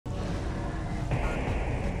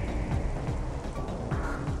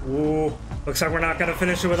Ooh, looks like we're not gonna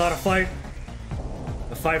finish it without a fight.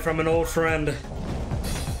 A fight from an old friend.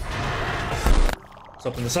 Let's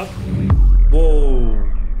open this up. Whoa.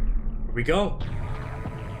 Here we go.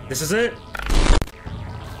 This is it.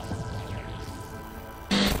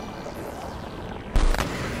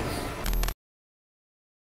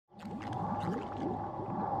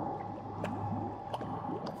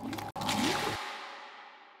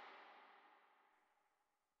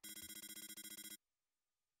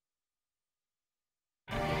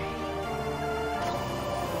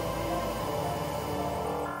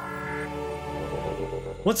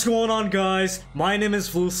 What's going on, guys? My name is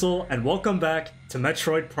Flusel, and welcome back to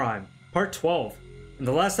Metroid Prime, Part 12. In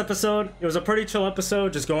the last episode, it was a pretty chill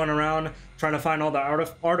episode, just going around trying to find all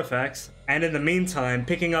the artifacts, and in the meantime,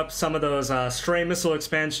 picking up some of those stray missile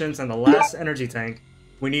expansions and the last energy tank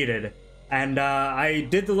we needed. And I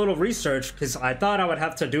did the little research, because I thought I would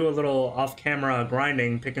have to do a little off-camera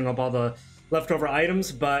grinding, picking up all the leftover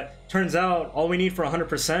items, but turns out all we need for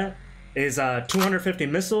 100% is 250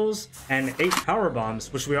 missiles and 8 power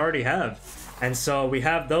bombs, which we already have. And so we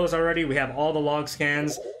have those already, we have all the log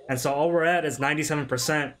scans, and so all we're at is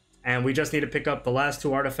 97%, and we just need to pick up the last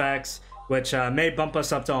 2 artifacts, which may bump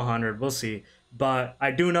us up to 100, we'll see. But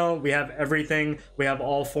I do know we have everything. We have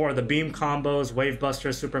all 4 of the beam combos, wave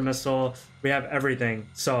buster, super missile, we have everything.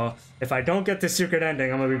 So if I don't get the secret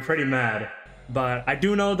ending, I'm gonna be pretty mad. But I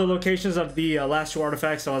do know the locations of the last 2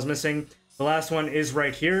 artifacts I was missing. The last one is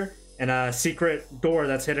right here, and a secret door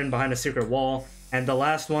that's hidden behind a secret wall, and the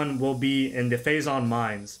last one will be in the Phazon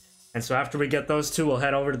mines. And so after we get those 2, we'll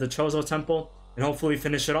head over to the Chozo temple and hopefully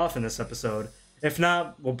finish it off in this episode. If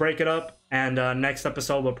not, we'll break it up, and next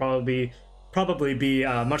episode will probably be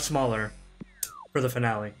much smaller for the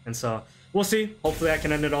finale. And so we'll see. Hopefully I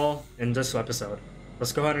can end it all in this episode.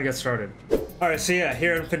 Let's go ahead and get started. Alright, so yeah,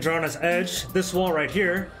 here in Phaedrana's Edge, this wall right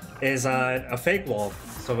here is a fake wall.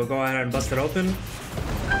 So we'll go ahead and bust it open.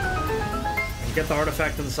 Get the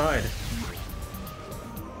artifact inside.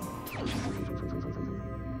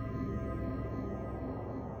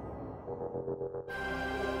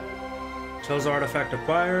 Chozo artifact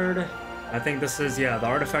acquired. I think this is, yeah, the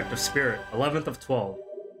artifact of spirit. 11th of 12.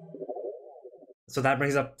 So that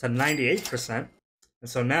brings up to 98%. And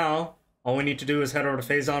so now, all we need to do is head over to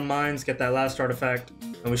Phazon Mines, get that last artifact,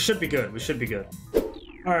 and we should be good. We should be good.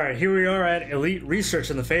 Alright, here we are at Elite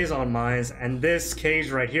Research in the Phazon Mines, and this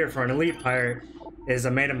cage right here for an Elite Pirate is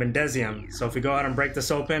made of Mendesium. So if we go ahead and break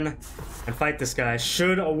this open and fight this guy,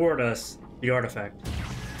 should award us the artifact.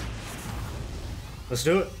 Let's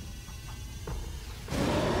do it.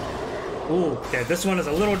 Ooh, okay, this one is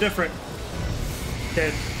a little different.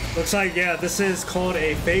 Okay, looks like, yeah, this is called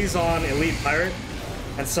a Phazon Elite Pirate.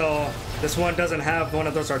 And so this one doesn't have one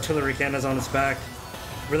of those artillery cannons on its back.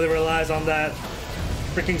 Really relies on that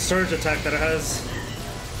freaking surge attack that it has.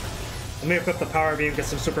 Let me equip the power beam, get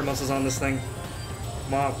some super missiles on this thing.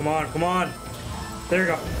 Come on, come on, come on. There you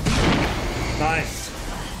go. Nice.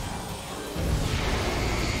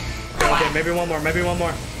 Okay, maybe one more, maybe one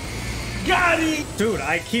more. Got it! Dude,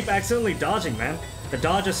 I keep accidentally dodging, man. The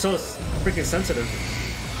dodge is so freaking sensitive.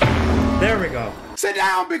 There we go. Sit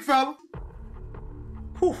down, big fella.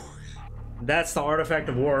 Whew. That's the artifact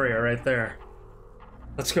of warrior right there.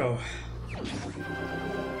 Let's go.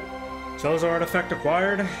 Chozo artifact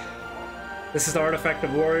acquired. This is the artifact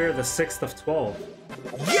of warrior, the 6th of 12.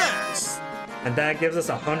 Yes! And that gives us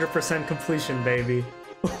 100% completion, baby.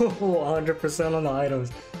 100% on the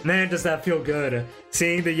items. Man, does that feel good.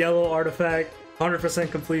 Seeing the yellow artifact,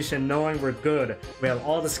 100% completion, knowing we're good. We have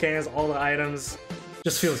all the scans, all the items.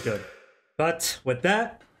 Just feels good. But with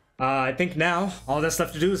that, I think now all that's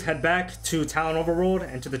left to do is head back to Tallon Overworld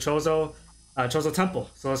and to the Chozo temple.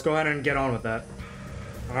 So let's go ahead and get on with that.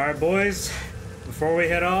 Alright, boys. Before we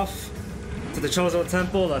head off to the Chozo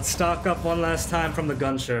temple, let's stock up one last time from the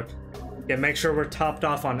gunship. Yeah, make sure we're topped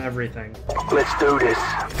off on everything. Let's do this.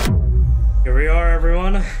 Here we are,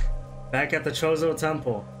 everyone. Back at the Chozo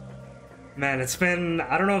temple. Man, it's been...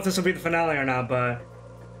 I don't know if this will be the finale or not, but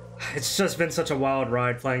it's just been such a wild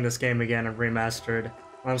ride playing this game again and remastered.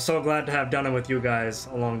 I'm so glad to have done it with you guys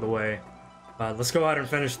along the way. But let's go ahead and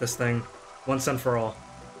finish this thing once and for all.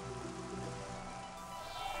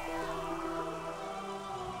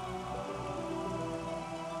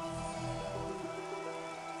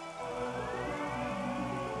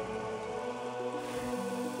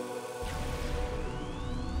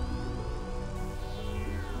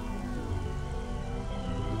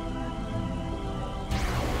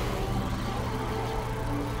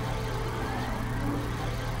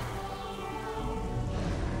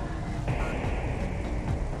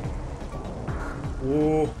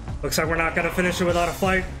 Ooh, Looks like we're not gonna finish it without a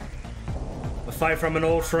fight. A fight from an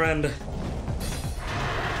old friend.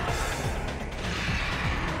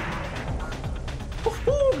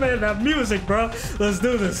 Woohoo, man, that music, bro. Let's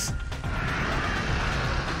do this.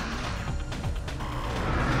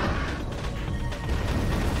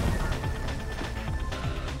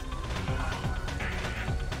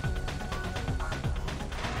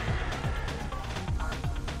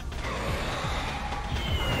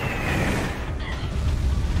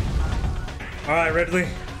 Alright, Ridley.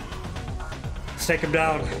 Let's take him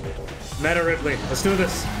down. Meta Ridley. Let's do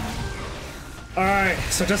this. Alright,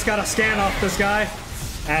 so just got a scan off this guy.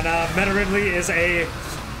 And Meta Ridley is a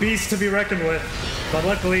beast to be reckoned with. But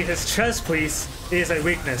luckily, his chest piece is a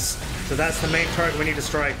weakness. So that's the main target we need to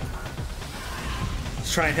strike.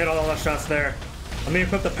 Let's try and hit all the shots there. Let me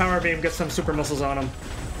equip the power beam, get some super missiles on him.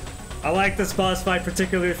 I like this boss fight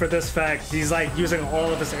particularly for this fact. He's like using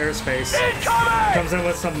all of his airspace. Incoming! Comes in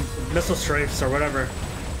with some missile strafes or whatever.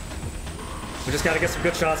 We just gotta get some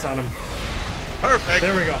good shots on him. Perfect.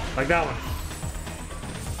 There we go, like that one.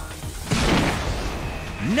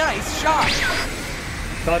 Nice shot!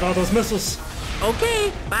 Dodge all those missiles.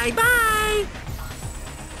 Okay, bye-bye!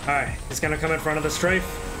 Alright, he's gonna come in front of the strafe.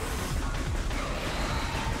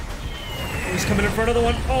 He's coming in front of the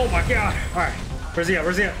one. Oh my god! Alright, where's he at?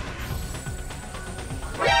 Where's he at?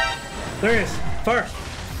 There he is. Fire!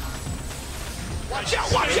 Watch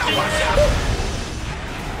out, watch out, watch out!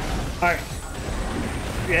 Alright.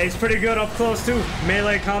 Yeah, he's pretty good up close too.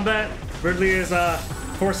 Melee combat. Ridley is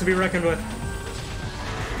force to be reckoned with.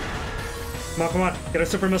 Come on, come on. Get a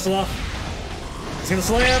super missile off. He's gonna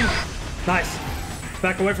slam. Nice.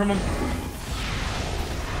 Back away from him.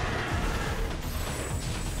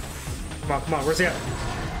 Come on, come on. Where's he at?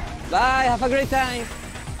 Bye, have a great time.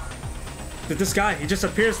 Dude, this guy, he just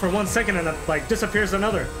appears for 1 second and then, like, disappears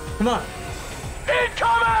another. Come on.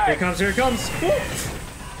 Incoming! Here it comes, here it comes. Woo!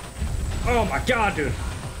 Oh my god, dude.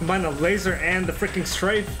 Combine the laser and the freaking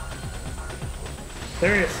strafe.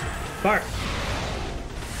 There he is. Fire.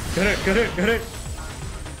 Good hit, good hit, good hit.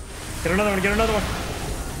 Get another one, get another one.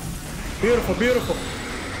 Beautiful, beautiful.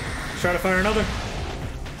 Try to fire another.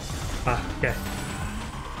 Ah, okay.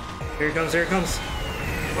 Here he comes, here he comes.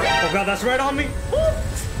 Oh god, that's right on me. Woo!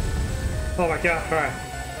 Oh my god, alright.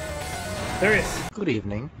 There he is. Good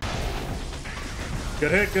evening.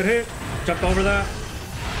 Good hit, good hit. Jump over that.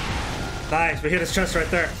 Nice, we hit his chest right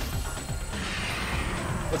there.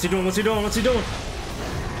 What's he doing, what's he doing, what's he doing?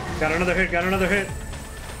 Got another hit, got another hit.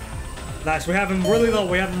 Nice, we have him really low,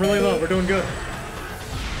 we have him really low. We're doing good.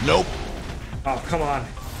 Nope. Oh, come on.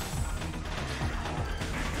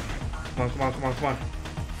 Come on, come on, come on, come on.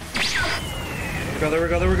 There we go, there we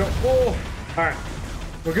go, there we go. Oh! Alright.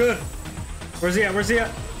 We're good. Where's he at? Where's he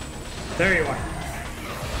at? There you are.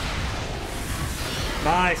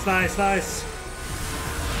 Nice, nice, nice.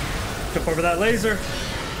 Jump over that laser.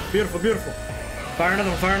 Beautiful, beautiful. Fire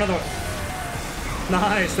another one, fire another one.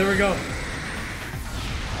 Nice, there we go.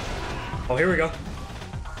 Oh, here we go.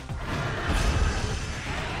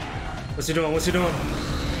 What's he doing? What's he doing?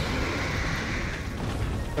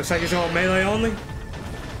 Looks like he's going melee only.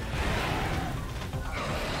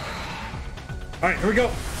 Alright, here we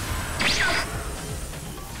go.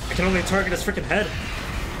 I can only target his freaking head.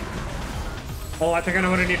 Oh, I think I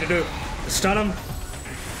know what I need to do. Stun him.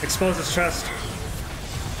 Expose his chest.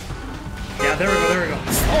 Yeah, there we go, there we go.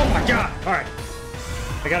 Oh my god! Alright.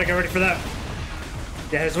 I gotta get ready for that.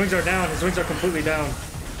 Yeah, his wings are down. His wings are completely down.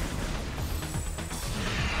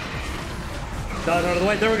 Dodge out of the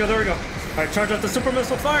way. There we go, there we go. Alright, charge up the super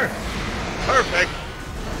missile fire. Perfect.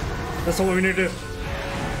 That's what we need to do.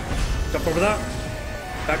 Jump over that.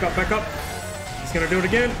 Back up, back up. He's gonna do it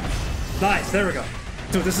again. Nice, there we go.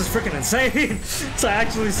 Dude, this is freaking insane. It's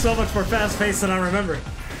actually so much more fast-paced than I remember.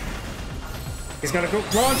 He's gonna go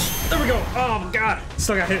launch. There we go. Oh my god.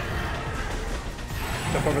 Still got hit.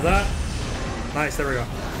 Jump over that. Nice, there we go.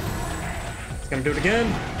 He's gonna do it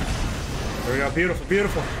again. There we go. Beautiful,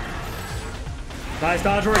 beautiful. Nice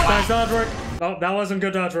dodge work, nice dodge work. Oh, that wasn't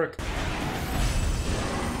good dodge work.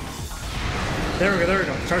 There we go, there we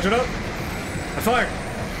go. Charge it up. I fired.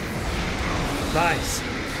 Nice.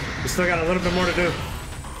 We still got a little bit more to do.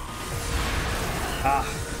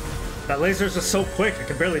 Ah. That laser is just so quick, I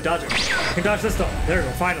can barely dodge it. I can dodge this though. There we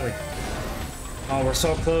go, finally. Oh, we're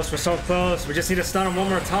so close, we're so close. We just need to stun him one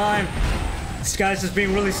more time. This guy's just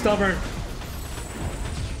being really stubborn.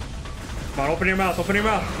 Come on, open your mouth, open your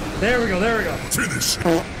mouth. There we go, there we go. Finish.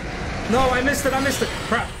 No, I missed it, I missed it.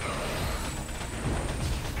 Crap.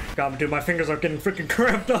 God, dude, my fingers are getting freaking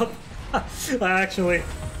cramped up. Actually.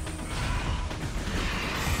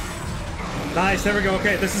 Nice, there we go.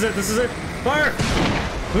 Okay, this is it, this is it. Fire!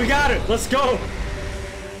 We got it! Let's go!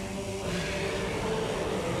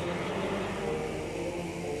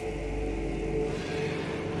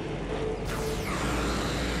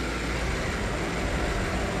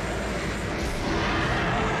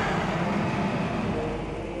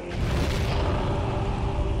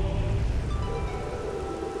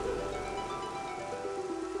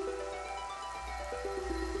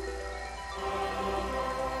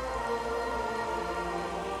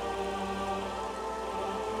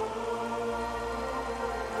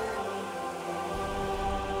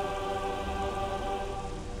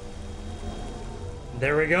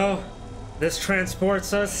 There we go. This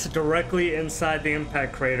transports us directly inside the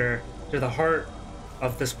impact crater to the heart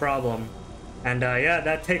of this problem. And yeah,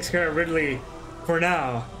 that takes care of Ridley for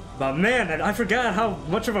now. But man, I forgot how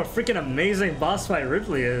much of a freaking amazing boss fight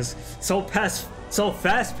Ridley is. So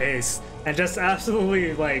fast-paced, and just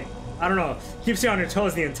absolutely, like, I don't know, keeps you on your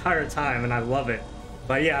toes the entire time, and I love it.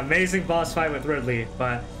 But yeah, amazing boss fight with Ridley.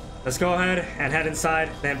 But let's go ahead and head inside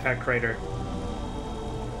the impact crater.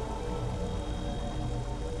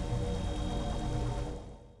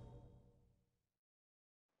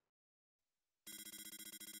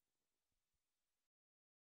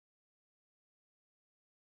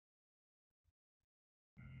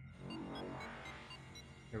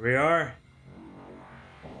 Here we are.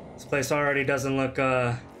 This place already doesn't look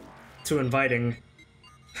too inviting.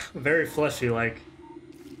 Very fleshy like.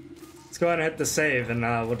 Let's go ahead and hit the save and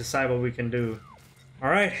we'll decide what we can do.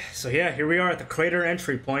 Alright, so yeah, here we are at the crater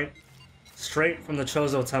entry point. Straight from the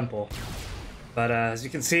Chozo temple. But as you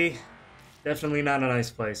can see, definitely not a nice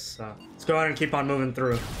place. So let's go ahead and keep on moving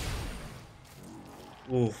through.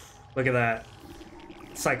 Oof, look at that.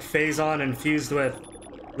 It's like Phazon infused with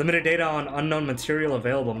limited data on unknown material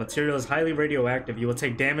available. Material is highly radioactive. You will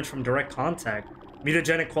take damage from direct contact.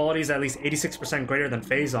 Mutagenic qualities at least 86% greater than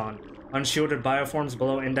Phazon. Unshielded bioforms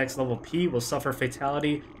below index level P will suffer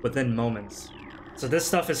fatality within moments. So this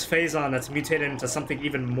stuff is Phazon that's mutated into something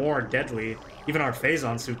even more deadly. Even our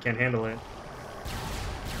Phazon suit can't handle it.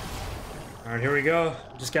 Alright, here we go.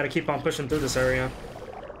 Just gotta keep on pushing through this area.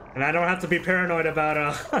 And I don't have to be paranoid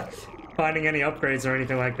about finding any upgrades or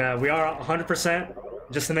anything like that. We are 100%.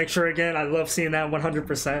 Just to make sure again, I love seeing that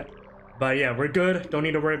 100%. But yeah, we're good. Don't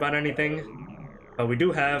need to worry about anything. But we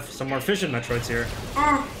do have some more fission Metroids here.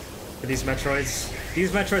 For these Metroids.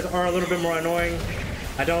 These Metroids are a little bit more annoying.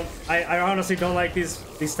 I honestly don't like these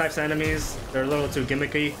types of enemies. They're a little too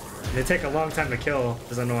gimmicky. They take a long time to kill,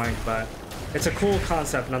 is annoying, but it's a cool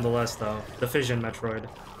concept nonetheless though. The fission Metroid.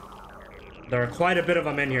 There are quite a bit of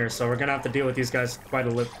them in here, so we're gonna have to deal with these guys quite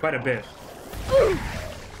a bit.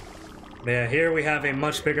 Yeah, here we have a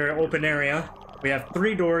much bigger open area. We have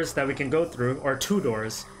 3 doors that we can go through, or 2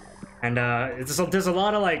 doors. And there's a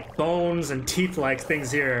lot of like bones and teeth-like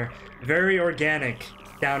things here. Very organic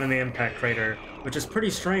down in the impact crater, which is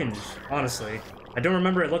pretty strange, honestly. I don't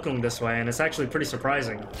remember it looking this way, and it's actually pretty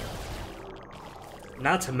surprising.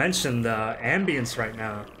 Not to mention the ambience right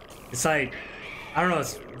now. It's like, I don't know,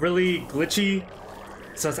 it's really glitchy.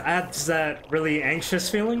 So it adds that really anxious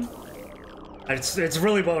feeling. It's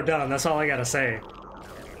really well done, that's all I gotta say.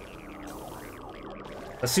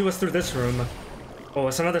 Let's see what's through this room. Oh,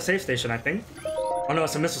 it's another save station, I think. Oh no,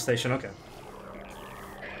 it's a missile station, okay.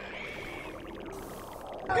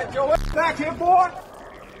 Get your ass back here, boy!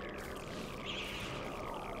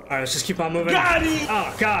 Alright, let's just keep on moving. Got it!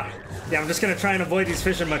 Oh, God. Yeah, I'm just gonna try and avoid these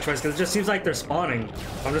fission Metroids, because it just seems like they're spawning.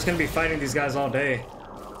 I'm just gonna be fighting these guys all day.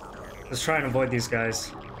 Let's try and avoid these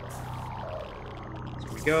guys.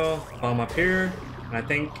 Here we go. Bomb up here. And I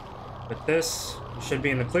think with this, we should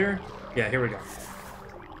be in the clear. Yeah, here we go.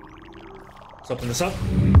 Let's open this up.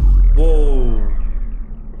 Whoa.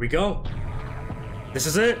 Here we go. This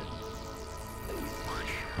is it.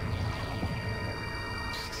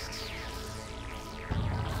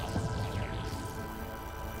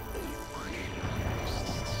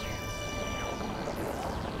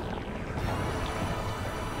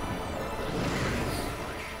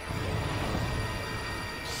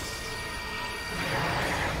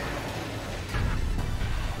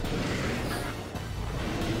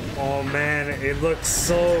 Oh man, it looks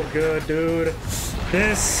so good, dude.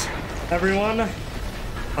 This, everyone.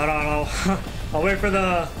 Hold on, I'll wait for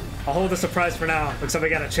the. I'll hold the surprise for now. Looks like we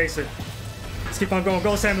gotta chase it. Let's keep on going.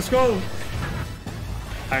 Go, Sam, let's go.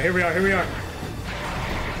 Alright, here we are, here we are.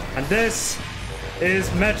 And this is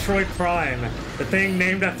Metroid Prime, the thing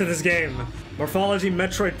named after this game. Morphology: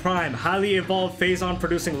 Metroid Prime, highly evolved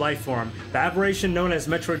phazon-producing life form. The aberration known as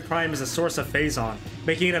Metroid Prime is a source of phazon,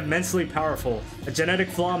 making it immensely powerful. A genetic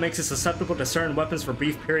flaw makes it susceptible to certain weapons for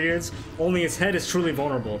brief periods. Only its head is truly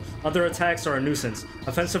vulnerable. Other attacks are a nuisance.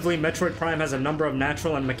 Offensively, Metroid Prime has a number of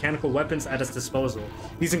natural and mechanical weapons at its disposal.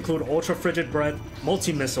 These include ultra-frigid breath,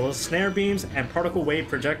 multi-missiles, snare beams, and particle wave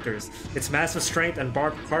projectors. Its massive strength and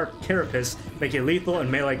barbed carapace make it lethal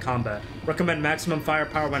in melee combat. Recommend maximum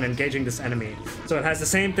firepower when engaging this enemy. So it has the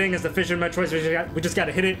same thing as the Fission Metroids, we just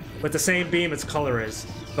gotta hit it with the same beam its color is.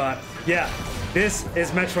 But yeah, this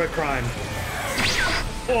is Metroid Prime.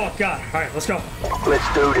 Oh god, alright, let's go.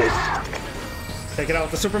 Let's do this. Take it out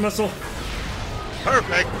with the super missile.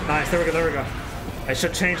 Perfect. Nice, there we go, there we go. I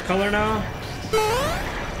should change color now.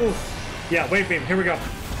 Ooh. Yeah, wave beam, here we go.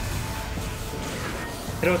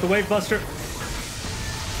 Hit it with the wave buster.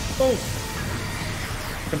 Boom.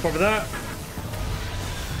 Jump over that.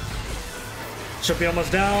 Should be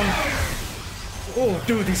almost down. Oh,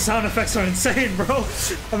 dude, these sound effects are insane, bro.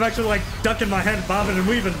 I'm actually like ducking my head, bobbing and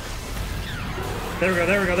weaving. There we go,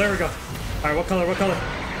 there we go, there we go. All right, what color, what color?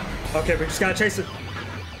 Okay, we just gotta chase it.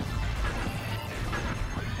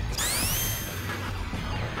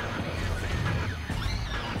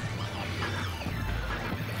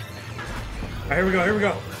 All right, here we go, here we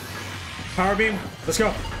go. Power beam, let's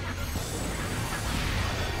go.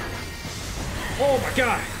 Oh my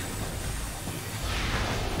god.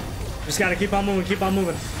 Just gotta keep on moving, keep on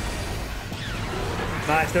moving.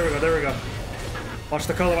 Nice, there we go, there we go. Watch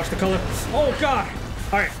the color, watch the color. Oh god!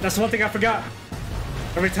 Alright, that's one thing I forgot.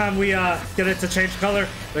 Every time we get it to change color,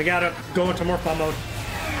 we gotta go into morph bomb mode.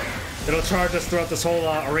 It'll charge us throughout this whole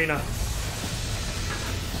arena.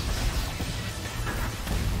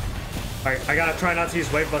 Alright, I gotta try not to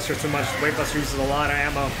use Wave Buster too much. Wave Buster uses a lot of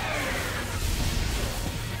ammo.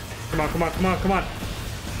 Come on, come on, come on, come on.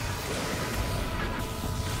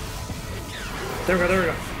 There we go, there we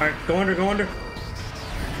go. Alright, go under, go under.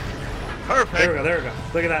 Perfect. There we go, there we go.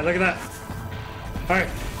 Look at that, look at that. Alright.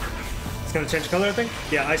 It's gonna change color, I think?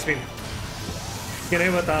 Yeah, Ice Beam. Get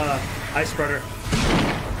in with Ice Spreader.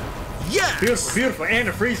 Yes! Beautiful, beautiful. And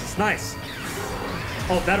it freezes. Nice.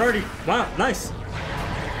 Oh, that already. Wow, nice.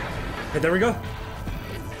 Okay, there we go.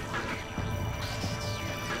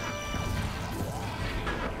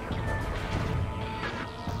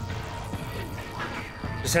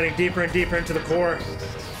 Just heading deeper and deeper into the core.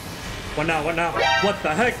 What now? What now? What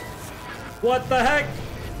the heck? What the heck?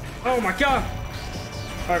 Oh my god!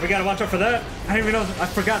 Alright, we gotta watch out for that. I didn't even know. I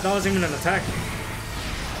forgot that was even an attack.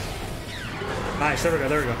 Nice, there we go,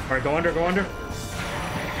 there we go. Alright, go under, go under.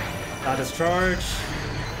 Discharge.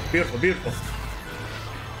 Beautiful, beautiful.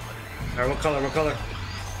 Alright, what color, what color?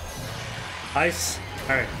 Ice.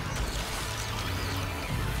 Alright.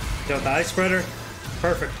 Go with the Ice Spreader.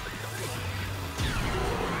 Perfect.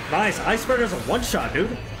 Nice, Ice Spreader's a one-shot, dude.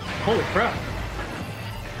 Holy crap.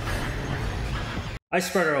 Ice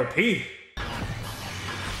Spreader OP.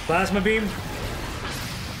 Plasma Beam.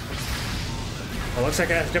 Oh, looks like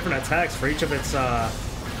it has different attacks for each of its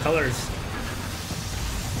colors.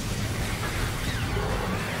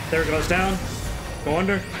 There it goes down. Go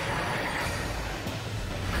under.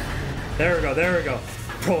 There we go, there we go.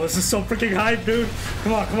 Bro, this is so freaking hype, dude.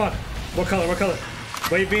 Come on, come on. What color, what color?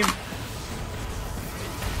 Wave Beam.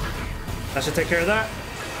 That should take care of that.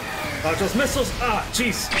 Dodge those missiles. Ah,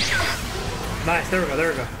 jeez. Nice, there we go,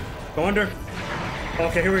 there we go. Go under.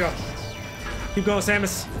 Okay, here we go. Keep going,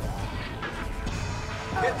 Samus.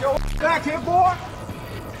 Get your back here, boy.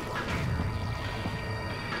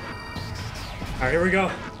 Alright, here we go.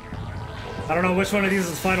 I don't know which one of these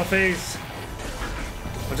is the final phase.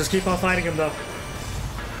 We'll just keep on fighting him, though.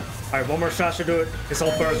 Alright, one more shot should do it. His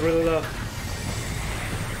health bar is really low.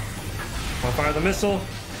 I'll fire the missile.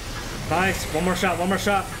 Nice. One more shot, one more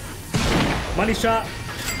shot. Money shot.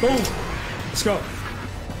 Boom. Let's go.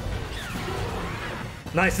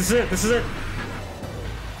 Nice, this is it, this is it.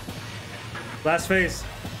 Last phase.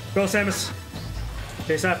 Go, Samus.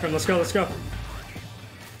 Chase after him, let's go, let's go.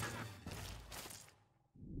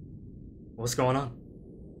 What's going on?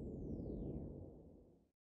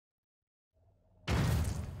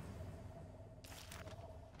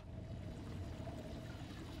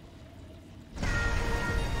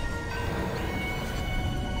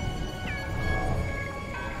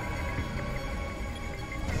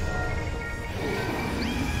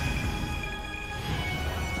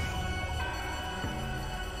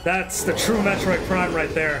 That's the true Metroid Prime right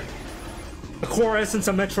there. The core essence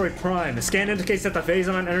of Metroid Prime. The scan indicates that the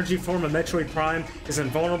Phazon energy form of Metroid Prime is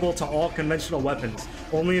invulnerable to all conventional weapons.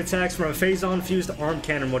 Only attacks from a Phazon-fused arm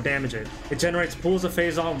cannon will damage it. It generates pools of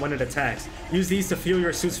Phazon when it attacks. Use these to fuel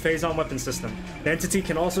your suit's Phazon weapon system. The entity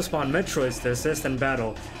can also spawn Metroids to assist in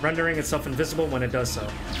battle, rendering itself invisible when it does so.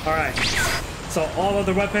 Alright, so all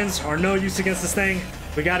other weapons are no use against this thing.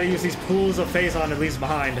 We gotta use these pools of Phazon it leaves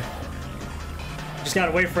behind. Just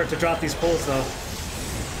gotta wait for it to drop these pools though.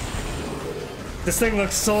 This thing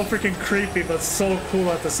looks so freaking creepy, but so cool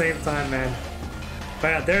at the same time, man. But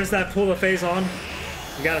yeah, there's that pool of Phazon.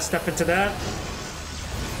 We gotta step into that.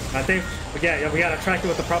 I think, yeah, we gotta track it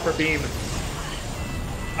with the proper beam.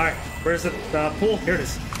 Alright, where's the pool? Here it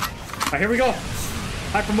is. Alright, here we go.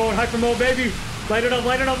 Hyper mode, baby. Light it up,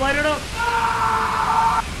 light it up, light it up.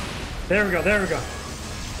 There we go, there we go.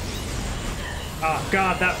 Oh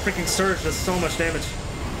god, that freaking surge does so much damage.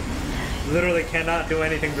 Literally cannot do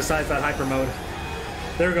anything besides that hyper mode.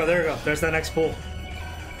 There we go, there we go. There's that next pool.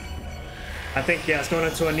 I think, yeah, it's going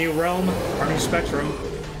into a new realm, or new spectrum.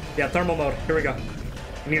 Yeah, thermal mode. Here we go.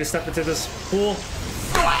 We need to step into this pool.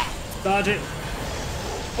 Dodge it.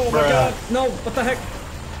 Oh my god. No, what the heck?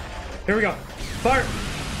 Here we go. Fire.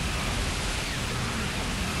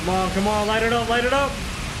 Come on, light it up, light it up.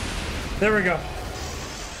 There we go.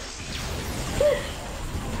 Woo.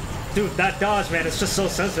 Dude, that dodge, man, it's just so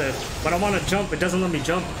sensitive. When I want to jump, it doesn't let me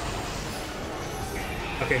jump.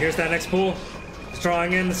 Okay, here's that next pool. It's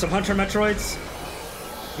drawing in some Hunter Metroids.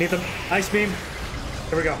 Need the ice beam.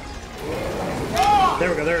 Here we go. There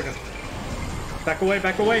we go, there we go. Back away,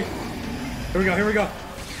 back away. Here we go, here we go.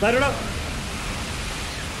 Light it up.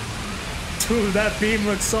 Dude, that beam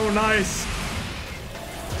looks so nice.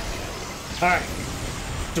 Alright.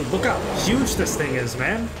 Dude, look how huge this thing is,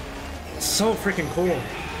 man. It's so freaking cool.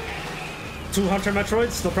 2 Hunter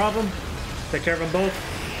Metroids, no problem. Take care of them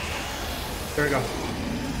both. There we go.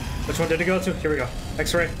 Which one did it go to? Here we go.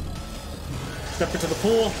 X-ray. Step into the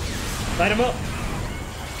pool. Light him up.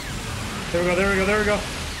 There we go, there we go, there we go.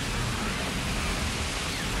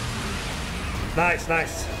 Nice,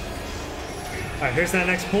 nice. Alright, here's that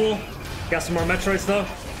next pool. Got some more Metroids though.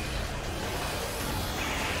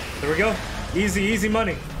 There we go. Easy, easy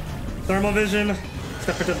money. Thermal vision.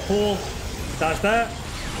 Step into the pool. Dodge that.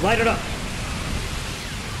 Light it up.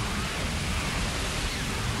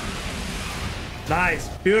 Nice.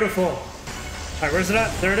 Beautiful. Alright, where's it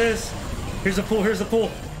at? There it is. Here's the pool. Here's the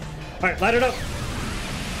pool. Alright, light it up.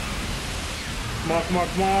 Come on, come on,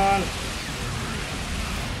 come on.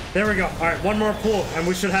 There we go. Alright, one more pool and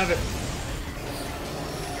we should have it.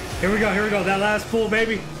 Here we go. Here we go. That last pool,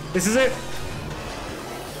 baby. This is it.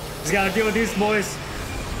 Just gotta deal with these boys.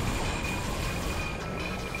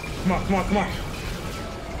 Come on, come on, come on.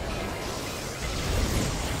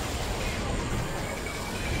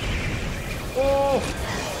 Oh!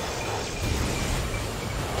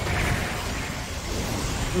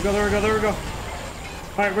 There we go, there we go, there we go.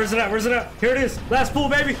 Alright, where's it at? Where's it at? Here it is. Last pool,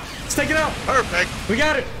 baby. Let's take it out. Perfect. We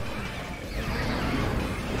got it.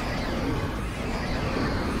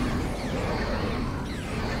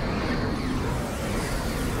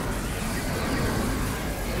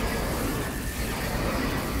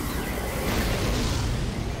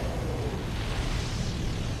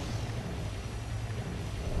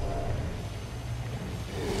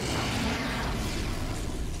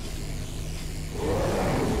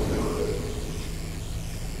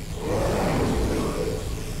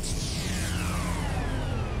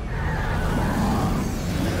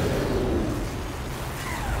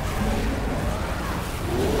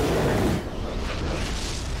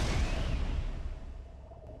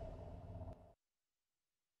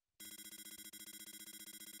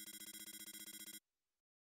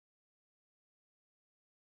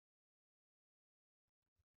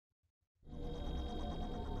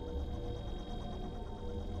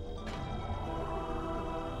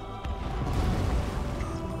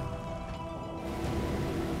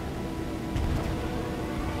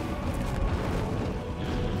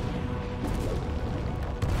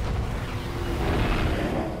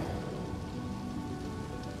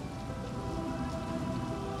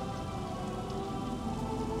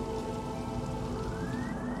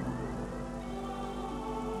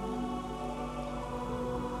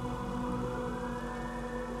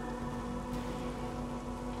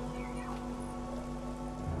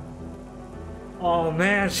 Oh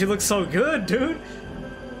man, she looks so good, dude.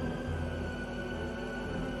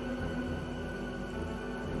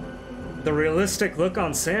 The realistic look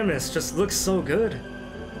on Samus just looks so good.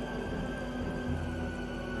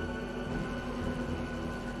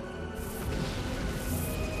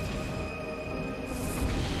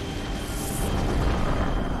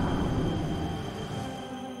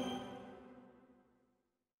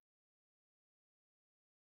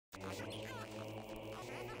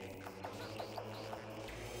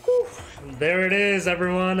 Whew. There it is,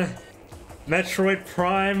 everyone. Metroid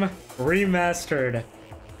Prime Remastered.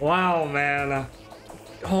 Wow, man.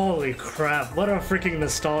 Holy crap, what a freaking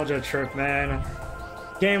nostalgia trip, man.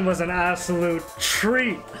 Game was an absolute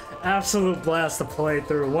treat. Absolute blast to play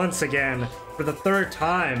through once again for the third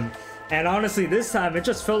time. And honestly, this time it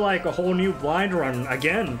just felt like a whole new blind run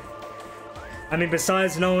again. I mean,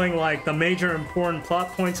 besides knowing like the major important plot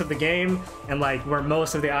points of the game and like where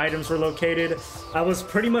most of the items were located, I was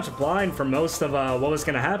pretty much blind for most of what was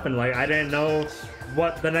gonna happen. Like, I didn't know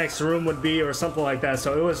what the next room would be or something like that.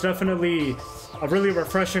 So it was definitely a really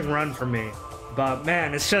refreshing run for me. But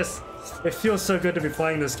man, it's just, it feels so good to be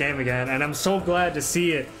playing this game again, and I'm so glad to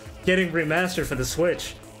see it getting remastered for the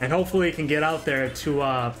Switch, and hopefully it can get out there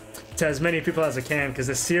to as many people as it can, because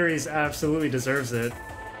the series absolutely deserves it.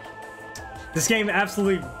 This game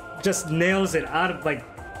absolutely just nails it out of, like,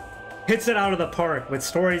 hits it out of the park with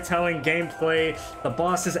storytelling, gameplay, the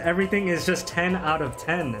bosses, everything is just 10 out of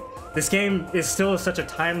 10. This game is still such a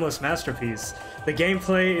timeless masterpiece. The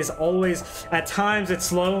gameplay is always, at times it's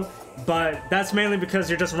slow, but that's mainly because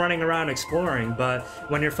you're just running around exploring. But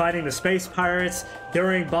when you're fighting the space pirates,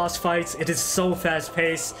 during boss fights, it is so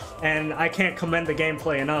fast-paced, and I can't commend the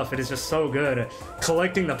gameplay enough. It is just so good.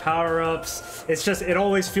 Collecting the power-ups, it's just, it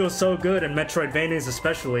always feels so good in Metroidvanias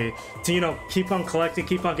especially, to, you know, keep on collecting,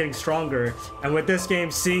 keep on getting stronger. And with this game,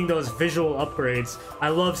 seeing those visual upgrades, I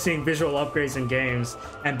love seeing visual upgrades in games,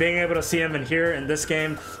 and being able to see them in here in this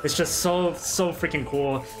game, it's just so freaking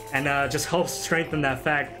cool, and just helps strengthen that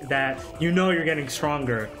fact that you know you're getting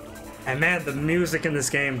stronger. And man, the music in this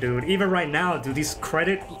game, dude, even right now, dude, this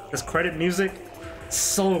credit music,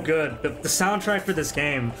 so good. The soundtrack for this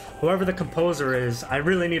game, whoever the composer is, I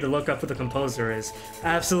really need to look up who the composer is.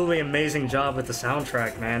 Absolutely amazing job with the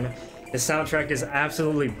soundtrack, man. The soundtrack is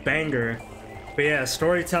absolutely banger. But yeah,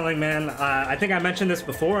 storytelling, man, I think I mentioned this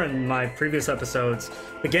before in my previous episodes.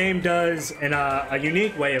 The game does in a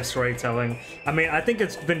unique way of storytelling. I mean, I think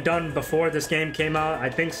it's been done before this game came out. I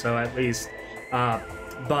think so, at least.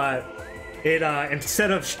 But it,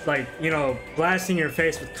 instead of, like, you know, blasting your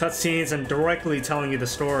face with cutscenes and directly telling you the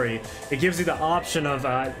story, it gives you the option of,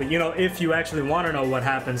 you know, if you actually want to know what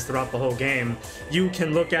happens throughout the whole game, you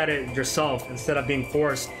can look at it yourself instead of being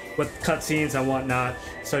forced with cutscenes and whatnot.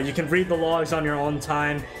 So you can read the logs on your own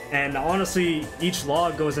time, and honestly, each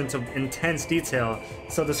log goes into intense detail.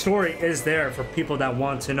 So the story is there for people that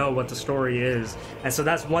want to know what the story is. And so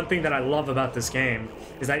that's one thing that I love about this game,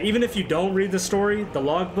 is that even if you don't read the story, the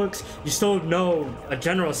logbooks, you still know a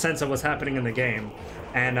general sense of what's happening in the game.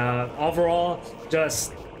 And overall,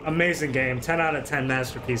 just amazing game. 10 out of 10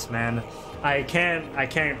 masterpiece, man. I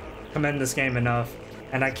can't commend this game enough,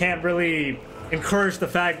 and I can't really encourage the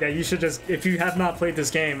fact that you should just, if you have not played this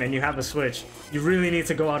game and you have a Switch, you really need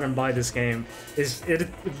to go out and buy this game. It's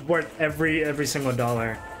worth every single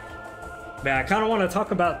dollar. Man, I kind of want to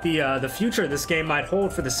talk about the future this game might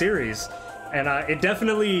hold for the series, and it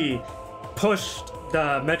definitely pushed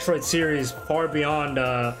the Metroid series far beyond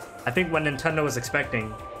I think what Nintendo was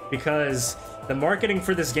expecting, because the marketing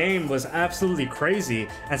for this game was absolutely crazy,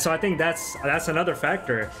 and so I think that's another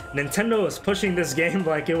factor. Nintendo is pushing this game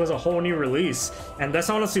like it was a whole new release, and that's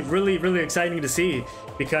honestly really exciting to see,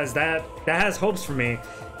 because that has hopes for me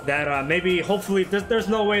that maybe, hopefully, there's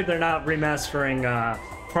no way they're not remastering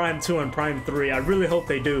Prime 2 and Prime 3. I really hope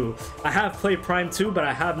they do. I have played Prime 2, but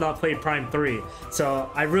I have not played Prime 3. So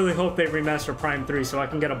I really hope they remaster Prime 3 so I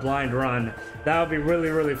can get a blind run. That would be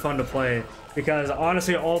really fun to play, because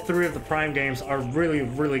honestly, all three of the Prime games are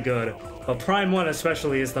really good. But Prime 1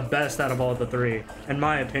 especially is the best out of all the three, in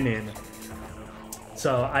my opinion.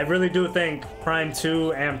 So I really do think Prime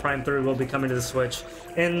 2 and Prime 3 will be coming to the Switch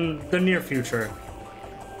in the near future.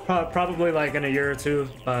 Probably like in a year or two,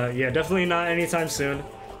 but yeah, definitely not anytime soon.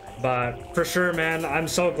 But for sure, man, I'm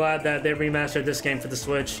so glad that they remastered this game for the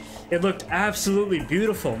Switch. It looked absolutely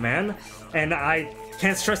beautiful, man, and I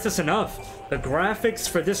can't stress this enough. The graphics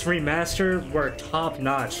for this remaster were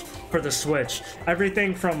top-notch for the Switch.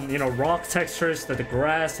 Everything from, you know, rock textures to the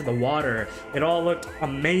grass to the water, it all looked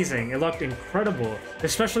amazing. It looked incredible,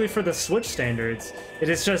 especially for the Switch standards. It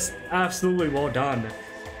is just absolutely well done.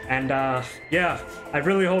 And yeah, I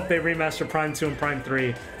really hope they remaster Prime 2 and Prime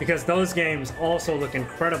 3, because those games also look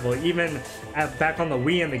incredible. Even back on the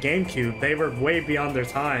Wii and the GameCube, they were way beyond their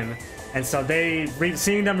time. And so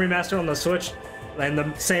seeing them remastered on the Switch in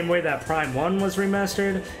the same way that Prime 1 was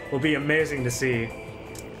remastered will be amazing to see.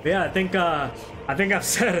 Yeah, I think I've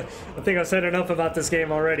said enough about this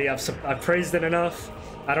game already. I've praised it enough.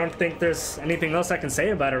 I don't think there's anything else I can say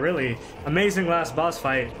about it, really. Amazing last boss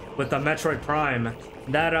fight with the Metroid Prime.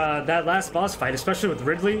 That last boss fight, especially with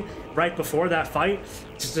Ridley, right before that fight,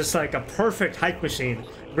 it's just like a perfect hype machine.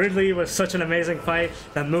 Ridley was such an amazing fight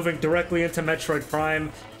that moving directly into Metroid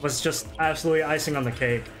Prime was just absolutely icing on the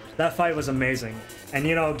cake. That fight was amazing. And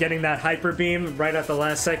you know, getting that hyper beam right at the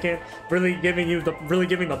last second, really giving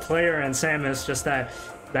the player and Samus just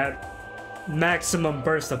that maximum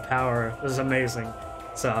burst of power was amazing.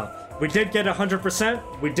 So we did get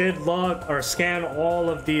 100%. We did log or scan all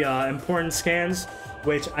of the important scans,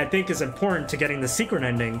 which I think is important to getting the secret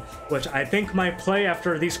ending, which I think might play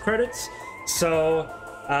after these credits. So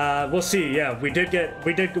we'll see. Yeah, we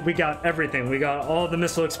got everything. We got all the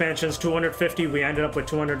missile expansions, 250. We ended up with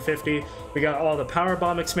 250. We got all the power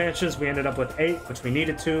bomb expansions. We ended up with 8, which we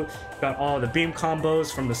needed to. Got all the beam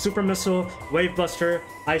combos from the super missile, wave buster,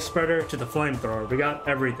 ice spreader to the flamethrower. We got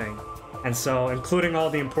everything. And so, including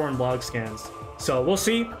all the important log scans. So we'll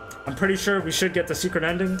see. I'm pretty sure we should get the secret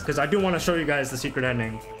ending, because I do want to show you guys the secret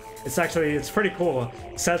ending. It's pretty cool.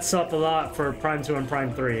 Sets up a lot for Prime 2 and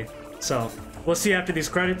Prime 3. So we'll see after these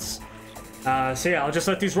credits. So yeah, I'll just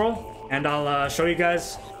let these roll, and I'll show you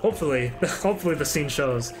guys, hopefully the scene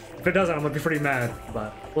shows. If it doesn't, I'm gonna be pretty mad,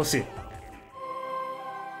 but we'll see.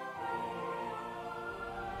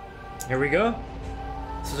 Here we go.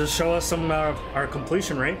 So just show us some our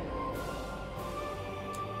completion rate.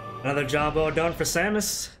 Another job well done for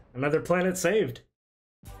Samus. Another planet saved.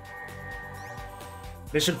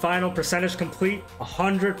 Mission final percentage complete,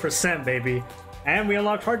 100%, baby. And we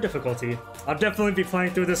unlocked hard difficulty. I'll definitely be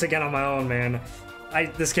playing through this again on my own, man. I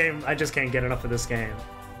just can't get enough of this game.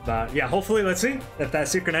 But yeah, hopefully, let's see if that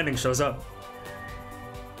secret ending shows up.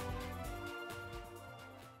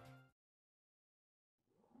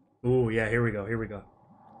 Ooh, yeah, here we go, here we go.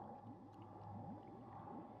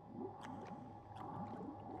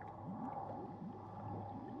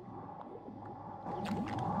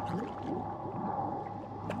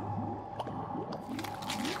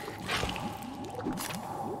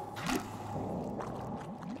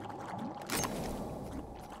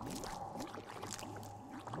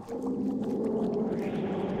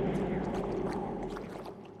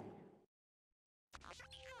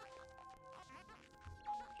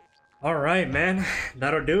 Alright, man,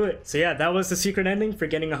 that'll do it. So yeah, that was the secret ending for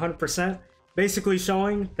getting 100%. Basically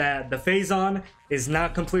showing that the Phazon is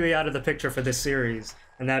not completely out of the picture for this series.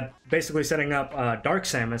 And that basically setting up Dark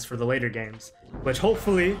Samus for the later games. Which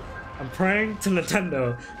hopefully, I'm praying to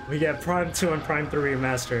Nintendo, we get Prime 2 and Prime 3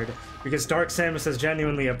 remastered. Because Dark Samus is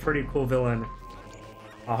genuinely a pretty cool villain.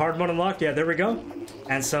 A hard mode unlocked, yeah, there we go.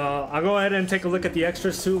 And so, I'll go ahead and take a look at the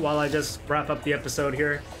extras too while I just wrap up the episode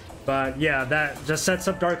here. But yeah, that just sets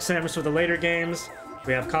up Dark Samus for the later games.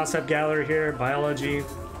 We have concept gallery here, biology.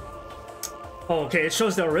 Oh, okay, it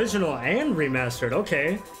shows the original and remastered.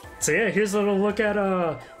 Okay, so yeah, here's a little look at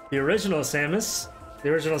the original Samus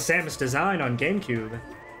design on GameCube.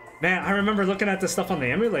 Man, I remember looking at this stuff on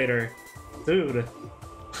the emulator, dude.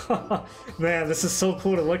 Man, this is so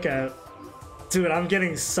cool to look at, dude. I'm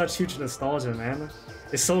getting such huge nostalgia, man.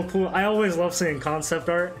 It's so cool. I always love seeing concept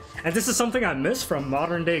art, and this is something I miss from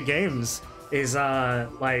modern day games, is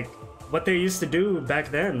like what they used to do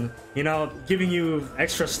back then, you know, giving you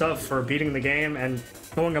extra stuff for beating the game and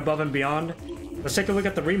going above and beyond. Let's take a look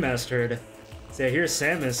at the remastered. So yeah, here's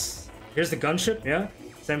Samus. Here's the gunship, yeah?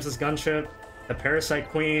 Samus's gunship, the Parasite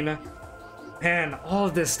Queen. Man, all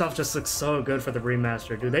of this stuff just looks so good for the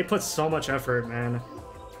remaster, dude. They put so much effort, man.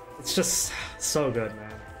 It's just so good,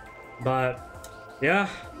 man. But yeah,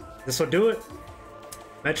 this will do it.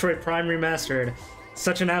 Metroid Prime Remastered.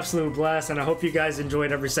 Such an absolute blast, and I hope you guys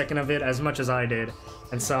enjoyed every second of it as much as I did.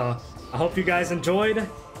 And so, I hope you guys enjoyed,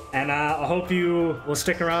 and I hope you will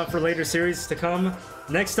stick around for later series to come.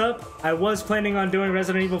 Next up, I was planning on doing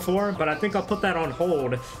Resident Evil 4, but I think I'll put that on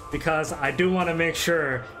hold, because I do want to make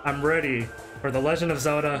sure I'm ready for The Legend of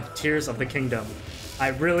Zelda Tears of the Kingdom. I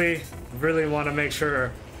really, really want to make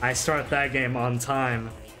sure I start that game on time,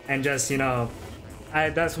 and just, you know,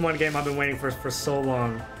 that's one game I've been waiting for so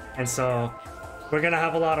long, and so we're gonna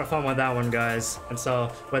have a lot of fun with that one, guys. And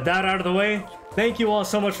so with that out of the way, thank you all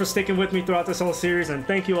so much for sticking with me throughout this whole series, and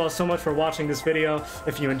thank you all so much for watching this video.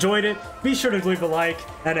 If you enjoyed it, be sure to leave a like,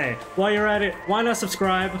 and hey, while you're at it, why not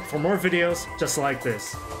subscribe for more videos just like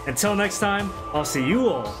this. Until next time, I'll see you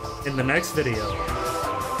all in the next video.